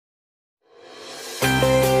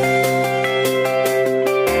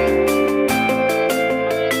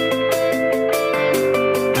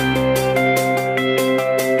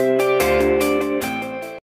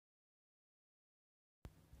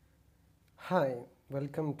Hi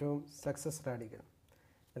welcome to success radical.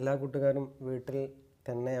 എല്ലാ കൂട്ടുകാരും വീട്ടിൽ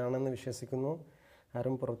തന്നെയാണെന്ന് വിശ്വസിക്കുന്നു.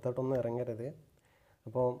 ആരും പുറത്തോട്ടൊന്നും ഇറങ്ങരുത്.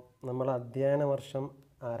 അപ്പോൾ നമ്മൾ അധ്യയന വർഷം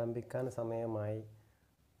ആരംഭിക്കാൻ സമയമായി.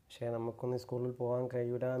 പക്ഷേ നമുക്കൊന്നും സ്കൂളിൽ പോകാൻ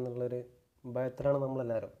കഴിയില്ല എന്നുള്ളൊരു ഭയത്തിലാണ്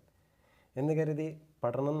നമ്മളെല്ലാവരും. എന്ന് കരുതി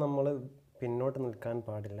പഠനം നമ്മൾ പിന്നോട്ട് നിൽക്കാൻ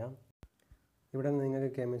പാടില്ല. ഇവിടെ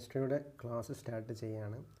നിങ്ങൾക്ക് കെമിസ്ട്രിയുടെ ക്ലാസ് സ്റ്റാർട്ട്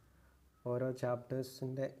ചെയ്യുകയാണ്. ഓരോ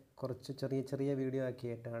ചാപ്റ്റേഴ്സിൻ്റെ കുറച്ച് ചെറിയ വീഡിയോ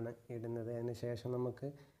ആക്കിയിട്ടാണ് ഇടുന്നത്. അതിന് ശേഷം നമുക്ക്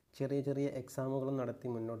ചെറിയ എക്സാമുകളും നടത്തി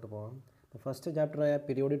മുന്നോട്ട് പോകാം. First ചാപ്റ്ററായ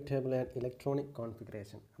periodic table and electronic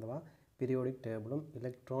configuration അഥവാ പീരിയോഡിക് ടേബിളും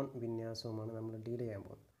ഇലക്ട്രോൺ വിന്യാസവുമാണ് നമ്മൾ ഡീൽ ചെയ്യാൻ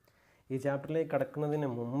പോകുന്നത്. ഈ ചാപ്റ്ററിലേക്ക് കടക്കുന്നതിന്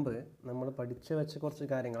മുമ്പ് നമ്മൾ പഠിച്ചു വെച്ച കുറച്ച്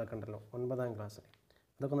കാര്യങ്ങളൊക്കെ ഉണ്ടല്ലോ 9ാം ക്ലാസ്സിൽ,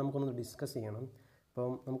 അതൊക്കെ നമുക്കൊന്ന് ഡിസ്കസ് ചെയ്യണം.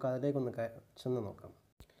 അപ്പം നമുക്ക് അതിലേക്കൊന്ന് ചെന്ന് നോക്കാം.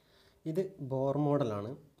 ഇത് ബോർ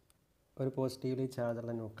മോഡലാണ്. ഒരു പോസിറ്റീവ്ലി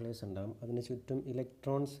ചാർജുള്ള ന്യൂക്ലിയസ് ഉണ്ടാകും. അതിന് ചുറ്റും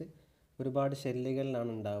ഇലക്ട്രോൺസ് ഒരുപാട് ഷെല്ലുകളിലാണ്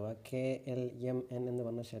ഉണ്ടാവുക. KLMN എന്ന്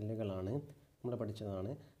പറഞ്ഞ ഷെല്ലുകളാണ് നമ്മൾ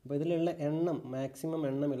പഠിച്ചതാണ്. അപ്പോൾ ഇതിലുള്ള മാക്സിമം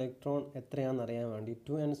എണ്ണം ഇലക്ട്രോൺ എത്രയാണെന്ന് അറിയാൻ വേണ്ടി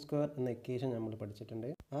 2n² എന്ന ഇക്വേഷൻ നമ്മൾ പഠിച്ചിട്ടുണ്ട്.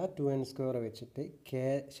 ആ 2n² വെച്ചിട്ട് K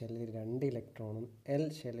ഷെല്ലിൽ 2 ഇലക്ട്രോണും L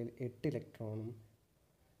ഷെല്ലിൽ 8 ഇലക്ട്രോണും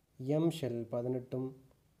M ഷെല്ലിൽ 18ഉം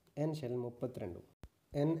N ഷെല്ലിൽ 32ഉം.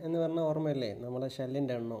 N എന്ന് പറഞ്ഞാൽ ഓർമ്മയല്ലേ നമ്മുടെ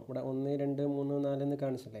ഷെല്ലിൻ്റെ എണ്ണം. ഇവിടെ 1 2 3 4 എന്ന്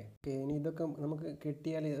കാണിച്ചില്ലേ. ഇനി ഇതൊക്കെ നമുക്ക്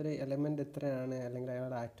കിട്ടിയാൽ ഒരു എലമെൻറ്റ് എത്രയാണ് അല്ലെങ്കിൽ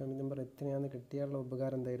അയാളുടെ ആറ്റോമിക് നമ്പർ എത്രയാണെന്ന് കിട്ടിയാലുള്ള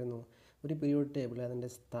ഉപകാരം എന്തായിരുന്നു? ഒരു പീരിയോഡിക് ടേബിൾ അതിൻ്റെ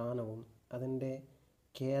സ്ഥാനവും അതിൻ്റെ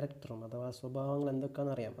ക്യാരക്ടറും അഥവാ സ്വഭാവങ്ങൾ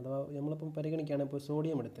എന്തൊക്കെയാണെന്ന് അറിയാം. അഥവാ നമ്മളിപ്പം പരിഗണിക്കുകയാണ്, ഇപ്പോൾ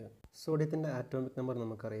സോഡിയം എടുത്ത് സോഡിയത്തിൻ്റെ ആറ്റോമിക് നമ്പർ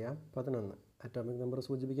നമുക്കറിയാം 11. ആറ്റോമിക് നമ്പർ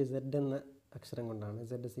സൂചിപ്പിക്കുക Z എന്ന അക്ഷരം കൊണ്ടാണ്.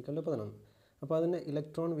 Z = 11. അപ്പോൾ അതിൻ്റെ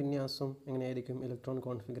ഇലക്ട്രോൺ വിന്യാസം എങ്ങനെയായിരിക്കും? Electron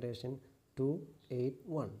configuration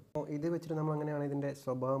 281. അപ്പോൾ ഇത് വെച്ചിട്ട് നമ്മൾ അങ്ങനെയാണ് ഇതിൻ്റെ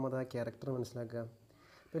സ്വഭാവം അഥവാ ക്യാരക്ടർ മനസ്സിലാക്കുക.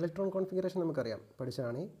 ഇപ്പോൾ ഇലക്ട്രോൺ കോൺഫിഗറേഷൻ നമുക്കറിയാം,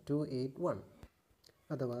 പഠിച്ചാണ് 281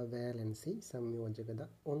 അഥവാ വാലൻസി സംയോജകത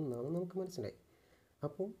 1 ആണെന്ന് നമുക്ക് മനസ്സിലായി.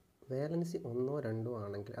 അപ്പോൾ വാലൻസി 1 2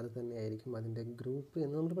 ആണെങ്കിൽ അത് തന്നെയായിരിക്കും അതിൻ്റെ ഗ്രൂപ്പ്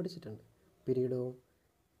എന്ന് നമ്മൾ പഠിച്ചിട്ടുണ്ട്. പീരീഡോ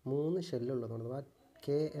 3 ഷെല്ലുള്ളതുകൊണ്ട് അഥവാ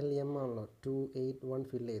KLM ആണല്ലോ 281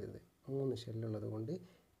 ഫില്ല് ചെയ്തത്. 3 ഷെല്ലുള്ളത് കൊണ്ട്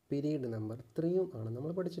പീരീഡ് നമ്പർ 3 ആണ്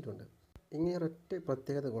നമ്മൾ പഠിച്ചിട്ടുണ്ട്. ഇങ്ങനെ ഒരൊറ്റ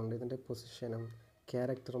പ്രത്യേകത കൊണ്ട് ഇതിൻ്റെ പൊസിഷനും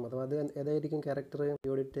ക്യാരക്ടറും അഥവാ അത് ഏതായിരിക്കും ക്യാരക്ടർ?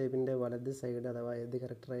 പീരിയോഡിക് ടേബിളിൻ്റെ വലത് സൈഡ് അഥവാ ഏത്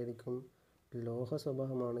ക്യാരക്ടറായിരിക്കും? ലോഹ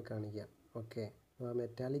സ്വഭാവമാണ് കാണിക്കുക. ഓക്കെ, അഥവാ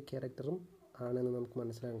മെറ്റാലിക് ക്യാരക്ടറും ആണെന്ന് നമുക്ക്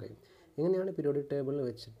മനസ്സിലാക്കാൻ കഴിയും. ഇങ്ങനെയാണ് പീരിയോഡിക് ടേബിൾ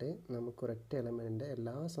വെച്ചിട്ട് നമുക്ക് ഒരൊറ്റ എലമെൻറ്റിൻ്റെ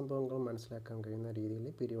എല്ലാ സംഭവങ്ങളും മനസ്സിലാക്കാൻ കഴിയുന്ന രീതിയിൽ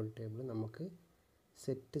പീരിയോഡിക് ടേബിൾ നമുക്ക്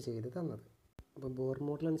സെറ്റ് ചെയ്ത് തന്നത്. അപ്പോൾ ബോർ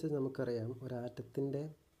മോഡൽ അനുസരിച്ച് നമുക്കറിയാം, ഒരാറ്റത്തിൻ്റെ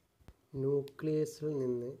ന്യൂക്ലിയസിൽ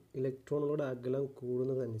നിന്ന് ഇലക്ട്രോണുകളുടെ അകലം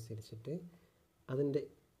കൂടുന്നതനുസരിച്ചിട്ട് അതിൻ്റെ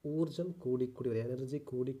ഊർജം കൂടിക്കൂടി വരിക, എനർജി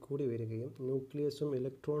കൂടിക്കൂടി വരികയും ന്യൂക്ലിയസും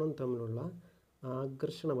ഇലക്ട്രോണും തമ്മിലുള്ള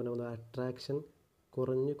ആകർഷണബലം അഥവാ അട്രാക്ഷൻ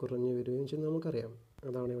കുറഞ്ഞു വരികയും ചെയ്യുന്നത് നമുക്കറിയാം.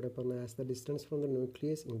 അതാണ് ഇവിടെ പറഞ്ഞത്. As the distance from the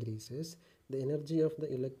nucleus increases the energy of the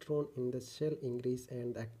electron in the shell increase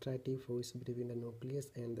and the attractive force between the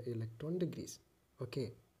nucleus and the electron decrease. Okay,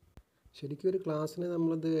 ശരിക്കും ഒരു ക്ലാസ്സിനെ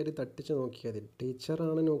നമ്മളത് ഒരു തട്ടിച്ച് നോക്കിയാൽ മതി.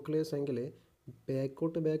 ടീച്ചറാണ് ന്യൂക്ലിയസ് എങ്കിൽ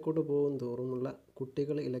ബാക്കോട്ട് പോകും തോറുമുള്ള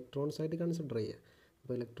കുട്ടികൾ ഇലക്ട്രോൺസ് ആയിട്ട് കൺസിഡർ ചെയ്യുക.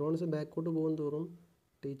 അപ്പോൾ ഇലക്ട്രോൺസ് ബാക്കോട്ട് പോകും തോറും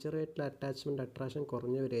ടീച്ചറായിട്ടുള്ള അട്രാക്ഷൻ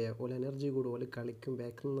കുറഞ്ഞു വരിക. ഓല എനർജി കൂടും, ഓല കളിക്കും,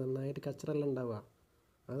 ബാക്കിൽ നന്നായിട്ട് കച്ചറെല്ലാം ഉണ്ടാവുക.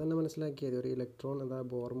 അതന്നെ മനസ്സിലാക്കിയത്. ഒരു ഇലക്ട്രോൺ അതാ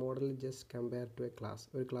Bohr model just compare to A class.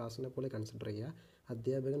 ഒരു ക്ലാസ്സിനെ പോലെ കൺസിഡർ ചെയ്യുക.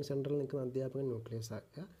 അധ്യാപകൻ സെൻട്രൽ നിൽക്കുന്ന അധ്യാപകൻ ന്യൂക്ലിയസ്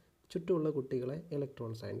ആക്കുക, ചുറ്റുമുള്ള കുട്ടികളെ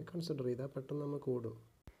ഇലക്ട്രോൺസ് ആയിട്ട് കൺസിഡർ ചെയ്താൽ പെട്ടെന്ന് നമുക്ക് കൂടും.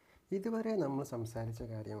 ഇതുവരെ നമ്മൾ സംസാരിച്ച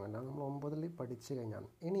കാര്യമല്ല, നമ്മൾ 9ൽ പഠിച്ചു കഴിഞ്ഞാൽ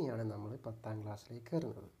ഇനിയാണ് നമ്മൾ 10ാം ക്ലാസ്സിലേക്ക്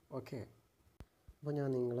കയറുന്നത്. ഓക്കെ, അപ്പോൾ ഞാൻ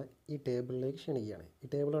നിങ്ങളെ ഈ ടേബിളിലേക്ക് ക്ഷണിക്കുകയാണ്. ഈ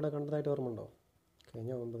ടേബിൾ അവിടെ കണ്ടതായിട്ട് ഓർമ്മയുണ്ടോ?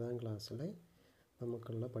 കഴിഞ്ഞ 9ാം ക്ലാസ്സിൽ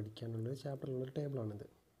നമുക്കുള്ള പഠിക്കാനുള്ളൊരു ചാപ്റ്ററിലുള്ളൊരു ടേബിളാണിത്.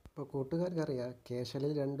 ഇപ്പോൾ കൂട്ടുകാർക്കറിയാം, K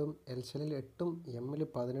ഷെല്ലിൽ 2ഉം L ഷെല്ലിൽ 8ഉം M-ൽ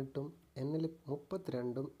 18ഉം N-ൽ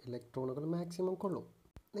 32ഉം ഇലക്ട്രോണുകൾ മാക്സിമം കൊള്ളും.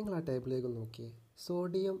 നിങ്ങൾ ആ ടേബിളിലേക്ക് നോക്കിയേ.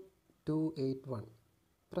 സോഡിയം 281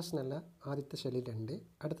 പ്രശ്നമല്ല. ആദ്യത്തെ ഷെല്ലിൽ 2,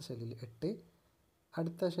 അടുത്ത ഷെല്ലിൽ 8,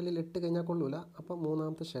 അടുത്ത ഷെല്ലിൽ 8 കഴിഞ്ഞാൽ കൊള്ളൂല. അപ്പോൾ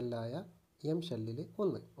 3ാമത്തെ ഷെല്ലായ M ഷെല്ലിൽ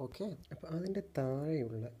 1. ഓക്കെ, അപ്പോൾ അതിൻ്റെ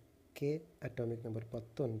താഴെയുള്ള K അറ്റോമിക് നമ്പർ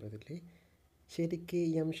 19ൽ ശരിക്ക്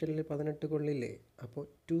M ഷെല്ലിൽ 18 കൊള്ളില്ലേ? അപ്പോൾ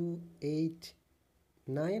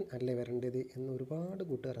 289 അല്ലേ വരേണ്ടത് എന്ന് ഒരുപാട്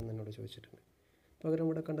കൂട്ടുകാരൻ എന്നോട് ചോദിച്ചിട്ടുണ്ട്. പകരം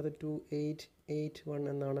ഇവിടെ കണ്ടത് 2881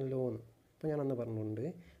 എന്നാണല്ലോ എന്ന്. അപ്പോൾ ഞാനന്ന് പറഞ്ഞുകൊണ്ട്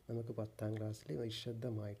നമുക്ക് 10ാം ക്ലാസ്സിൽ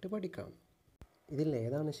വിശദമായിട്ട് പഠിക്കാം. ഇതിൽ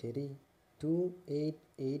ഏതാണ് ശരി?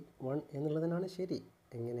 2881 എന്നുള്ളതിനാണ് ശരി.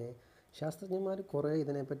 എങ്ങനെ? ശാസ്ത്രജ്ഞന്മാർ കുറേ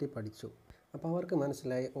ഇതിനെപ്പറ്റി പഠിച്ചു. അപ്പോൾ അവർക്ക്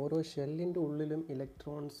മനസ്സിലായി ഓരോ ഷെല്ലിൻ്റെ ഉള്ളിലും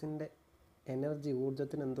ഇലക്ട്രോൺസിൻ്റെ എനർജി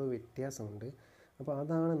ഊർജ്ജത്തിന് എന്തോ വ്യത്യാസമുണ്ട്. അപ്പോൾ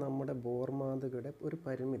അതാണ് നമ്മുടെ ബോർ മാതൃകയുടെ ഒരു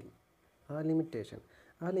പരിമിതി, ആ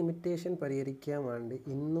ലിമിറ്റേഷൻ പരിഹരിക്കാൻ വേണ്ടി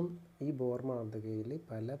ഇന്നും ഈ ബോർ മാതൃകയിൽ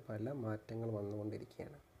പല മാറ്റങ്ങൾ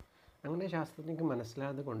വന്നുകൊണ്ടിരിക്കുകയാണ്. അങ്ങനെ ശാസ്ത്രജ്ഞർക്ക്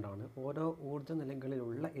മനസ്സിലായത് കൊണ്ടാണ് ഓരോ ഊർജ്ജ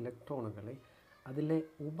നിലകളിലുള്ള ഇലക്ട്രോണുകൾ അതിലെ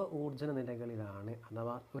ഉപ ഊർജ്ജ നിലകളിലാണ്,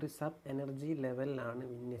 അഥവാ ഒരു സബ് എനർജി ലെവലിലാണ്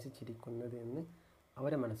വിന്യസിച്ചിരിക്കുന്നത് എന്ന്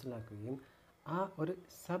അവരെ മനസ്സിലാക്കുകയും ആ ഒരു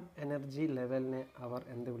സബ് എനർജി ലെവലിനെ അവർ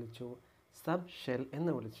എന്ത് വിളിച്ചു? സബ് ഷെൽ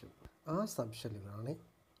എന്ന് വിളിച്ചു. ആ സബ് ഷെല്ലുകളാണ്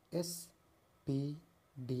SPDF.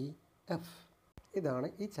 ഇതാണ്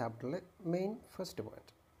ഈ ചാപ്റ്ററിലെ മെയിൻ ഫസ്റ്റ്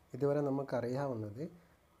പോയിന്റ്. ഇതുവരെ നമുക്കറിയാവുന്നത്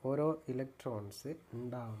ഓരോ ഇലക്ട്രോൺസ്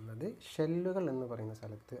ഉണ്ടാവുന്നത് ഷെല്ലുകൾ എന്ന് പറയുന്ന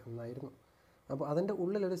സ്ഥലത്ത് എന്നായിരുന്നു. അപ്പോൾ അതിൻ്റെ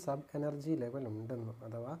ഉള്ളിലൊരു സബ് എനർജി ലെവൽ ഉണ്ടെന്നും,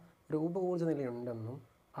 അഥവാ ഒരു ഉപ ഊർജ്ജ നിലയുണ്ടെന്നും,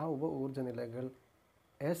 ആ ഉപ ഊർജ്ജ നിലകൾ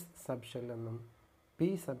S സബ് ഷെൽ എന്നും P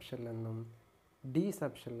സബ് ഷെൽ എന്നും D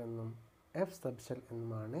സബ് ഷെൽ എന്നും F സബ് ഷെൽ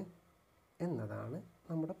എന്നുമാണ് എന്നതാണ്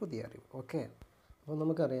നമ്മുടെ പുതിയ അറിവ്. ഓക്കെ, അപ്പോൾ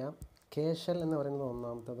നമുക്കറിയാം K ഷെൽ എന്ന് പറയുന്നത്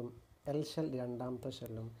ഒന്നാമത്തതും L ഷെൽ രണ്ടാമത്തെ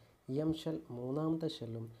ഷെല്ലും M ഷെൽ മൂന്നാമത്തെ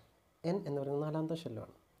ഷെല്ലും N എന്ന് പറയുന്നത് നാലാമത്തെ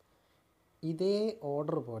ഷെല്ലുമാണ്. ഇതേ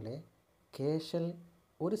ഓർഡർ പോലെ K ഷെൽ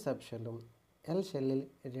ഒരു സബ് ഷെല്ലും L ഷെല്ലിൽ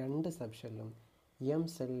 2 സബ് ഷെല്ലും M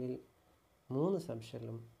ഷെല്ലിൽ 3 സബ്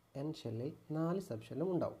ഷെല്ലും N ഷെല്ലിൽ 4 സബ് ഷെല്ലും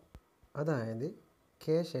ഉണ്ടാവും. അതായത് K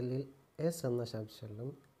ഷെല്ലിൽ S എന്ന സബ് ഷെല്ലും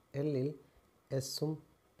Lൽ Sഉം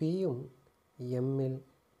Pയും Mൽ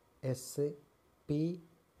S P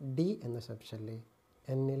D എന്ന sub shell,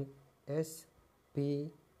 Nൽ S P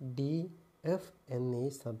D F എന്നീ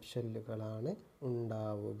സബ് ഷെല്ലുകളാണ്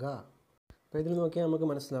ഉണ്ടാവുക. അപ്പോൾ ഇതിൽ നോക്കിയാൽ നമുക്ക്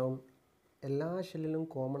മനസ്സിലാവും എല്ലാ ഷെല്ലിലും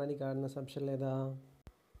കോമൺ ആയി കാണുന്ന സബ് ഷെൽ ഏതാ?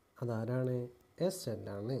 അതാരാണ്? S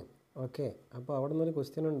ഷെല്ലാണ്. ഓക്കെ, അപ്പോൾ അവിടെ നിന്നൊരു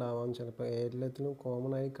ക്വസ്റ്റ്യൻ ഉണ്ടാവാം ചിലപ്പോൾ, എല്ലാത്തിലും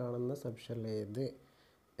കോമൺ ആയി കാണുന്ന സബ് ഷെൽ ഏത്?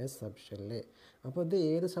 S sub shell. അപ്പോൾ ഇത്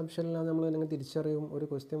ഏത് സബ് ഷെല്ലാണ് നമ്മൾ എങ്ങനെ തിരിച്ചറിയും? ഒരു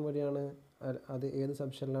ക്വസ്റ്റ്യൻ വഴിയാണ് അത് ഏത്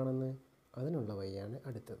സബ് ഷെല്ലാണെന്ന്, അതിനുള്ള വഴിയാണ്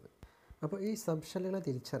അടുത്തത്. അപ്പോൾ ഈ സബ് ഷെല്ലുകളെ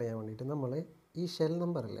തിരിച്ചറിയാൻ വേണ്ടിയിട്ട് നമ്മൾ ഈ ഷെൽ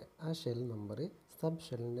നമ്പറല്ലേ, ആ ഷെൽ നമ്പർ സബ്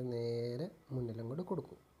ഷെല്ലിൻ്റെ നേരെ മുന്നിലും കൂടെ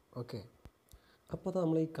കൊടുക്കും. ഓക്കെ, അപ്പോൾ അത്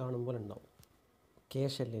നമ്മൾ ഈ കാണുമ്പോൾ ഉണ്ടാവും. K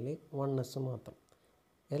ഷെല്ലിൽ 1S മാത്രം,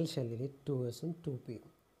 L ഷെല്ലിൽ 2Sഉം 2Pയും,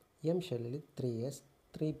 M ഷെല്ലിൽ 3S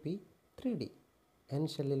 3P 3D, N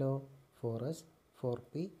ഷെല്ലിലോ 4S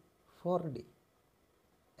 4P 4D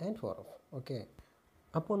and 4F. Okay,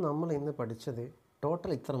 അപ്പോൾ നമ്മൾ ഇന്ന് പഠിച്ചത്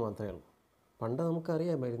ടോട്ടൽ ഇത്ര മാത്രമേ ഉള്ളൂ. പണ്ട്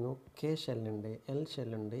നമുക്കറിയാമായിരുന്നു K ഷെല്ലുണ്ട്, L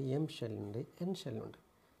ഷെല്ലുണ്ട്, M ഷെല്ലുണ്ട്, N ഷെല്ലുണ്ട്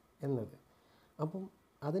എന്നത്. അപ്പം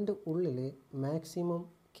അതിൻ്റെ ഉള്ളിൽ മാക്സിമം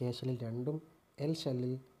K ഷെല്ലിൽ 2ഉം L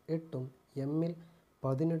ഷെല്ലിൽ 8ഉം Mൽ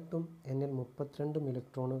 18ഉം Nൽ 32ഉം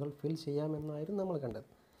ഇലക്ട്രോണുകൾ ഫിൽ ചെയ്യാമെന്നായിരുന്നു നമ്മൾ കണ്ടത്.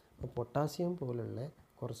 അപ്പോൾ പൊട്ടാസ്യം പോലുള്ള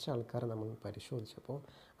കുറച്ച് ആൾക്കാരെ നമ്മൾ പരിശോധിച്ചപ്പോൾ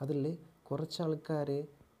അതിൽ കുറച്ച് ആൾക്കാർ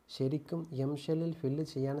ശരിക്കും M ഷെല്ലിൽ ഫില്ല്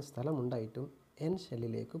ചെയ്യാൻ സ്ഥലമുണ്ടായിട്ടും N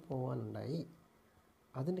ഷെല്ലിലേക്ക് പോകാനുണ്ടായി.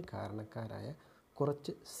 അതിന് കാരണക്കാരായ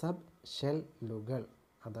കുറച്ച് സബ് ഷെല്ലുകൾ,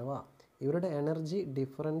 അഥവാ ഇവരുടെ എനർജി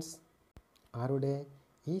ഡിഫറൻസ്, ആരുടെ?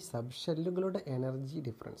 ഈ സബ് ഷെല്ലുകളുടെ എനർജി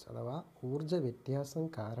ഡിഫറൻസ് അഥവാ ഊർജ്ജ വ്യത്യാസം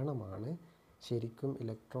കാരണമാണ് ശരിക്കും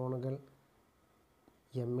ഇലക്ട്രോണുകൾ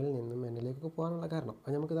എമ്മിൽ നിന്നും എന്നിലേക്ക് പോകാനുള്ള കാരണം.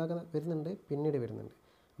 അത് നമുക്ക് ഇതാക്കാൻ വരുന്നുണ്ട്, പിന്നീട് വരുന്നുണ്ട്.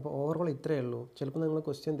 അപ്പോൾ ഓവറോൾ ഇത്രയേ ഉള്ളൂ. ചിലപ്പോൾ നിങ്ങൾ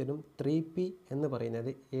ക്വസ്റ്റ്യൻ തരും 3P എന്ന്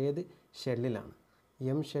പറയുന്നത് ഏത് ഷെല്ലിലാണ്,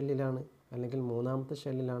 M ഷെല്ലിലാണ് അല്ലെങ്കിൽ മൂന്നാമത്തെ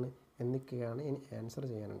ഷെല്ലിലാണ് എന്നൊക്കെയാണ് ഇനി ആൻസർ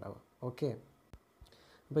ചെയ്യാനുണ്ടാവുക. ഓക്കെ,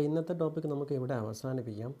 അപ്പോൾ ഇന്നത്തെ ടോപ്പിക്ക് നമുക്ക് ഇവിടെ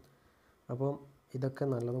അവസാനിപ്പിക്കാം. അപ്പം ഇതൊക്കെ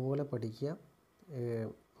നല്ലതുപോലെ പഠിക്കുക.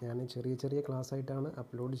 ഞാൻ ചെറിയ ചെറിയ ക്ലാസ്സായിട്ടാണ്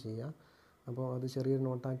അപ്ലോഡ് ചെയ്യുക. അപ്പോൾ അത് ചെറിയൊരു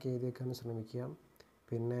നോട്ടാക്കി എഴുതിയേക്കാൻ ശ്രമിക്കുക.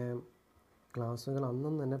 പിന്നെ ക്ലാസ്സുകൾ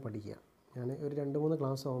അന്നും തന്നെ പഠിക്കുക. ഞാൻ ഒരു 2-3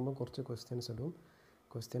 ക്ലാസ് ആകുമ്പോൾ കുറച്ച് ക്വസ്റ്റ്യൻസ് ഇടും.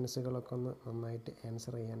 ക്വസ്റ്റ്യൻസുകളൊക്കെ ഒന്ന് നന്നായിട്ട്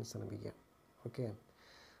ആൻസർ ചെയ്യാൻ ശ്രമിക്കുക. ഓക്കെ,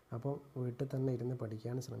 അപ്പോൾ വീട്ടിൽ തന്നെ ഇരുന്ന്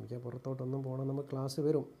പഠിക്കാൻ ശ്രമിക്കുക. പുറത്തോട്ടൊന്നും പോകണം. നമുക്ക് ക്ലാസ്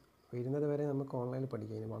വരും, വരുന്നത് വരെ നമുക്ക് ഓൺലൈനിൽ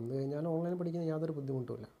പഠിക്കാം. ഇനി വന്നു കഴിഞ്ഞാൽ ഓൺലൈനിൽ പഠിക്കുന്ന യാതൊരു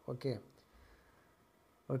ബുദ്ധിമുട്ടുമില്ല. Okay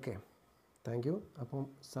okay, thank you. അപ്പം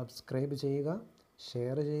സബ്സ്ക്രൈബ് ചെയ്യുക,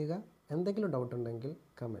 ഷെയർ ചെയ്യുക. എന്തെങ്കിലും ഡൗട്ട് ഉണ്ടെങ്കിൽ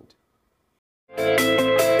കമൻറ്റ്.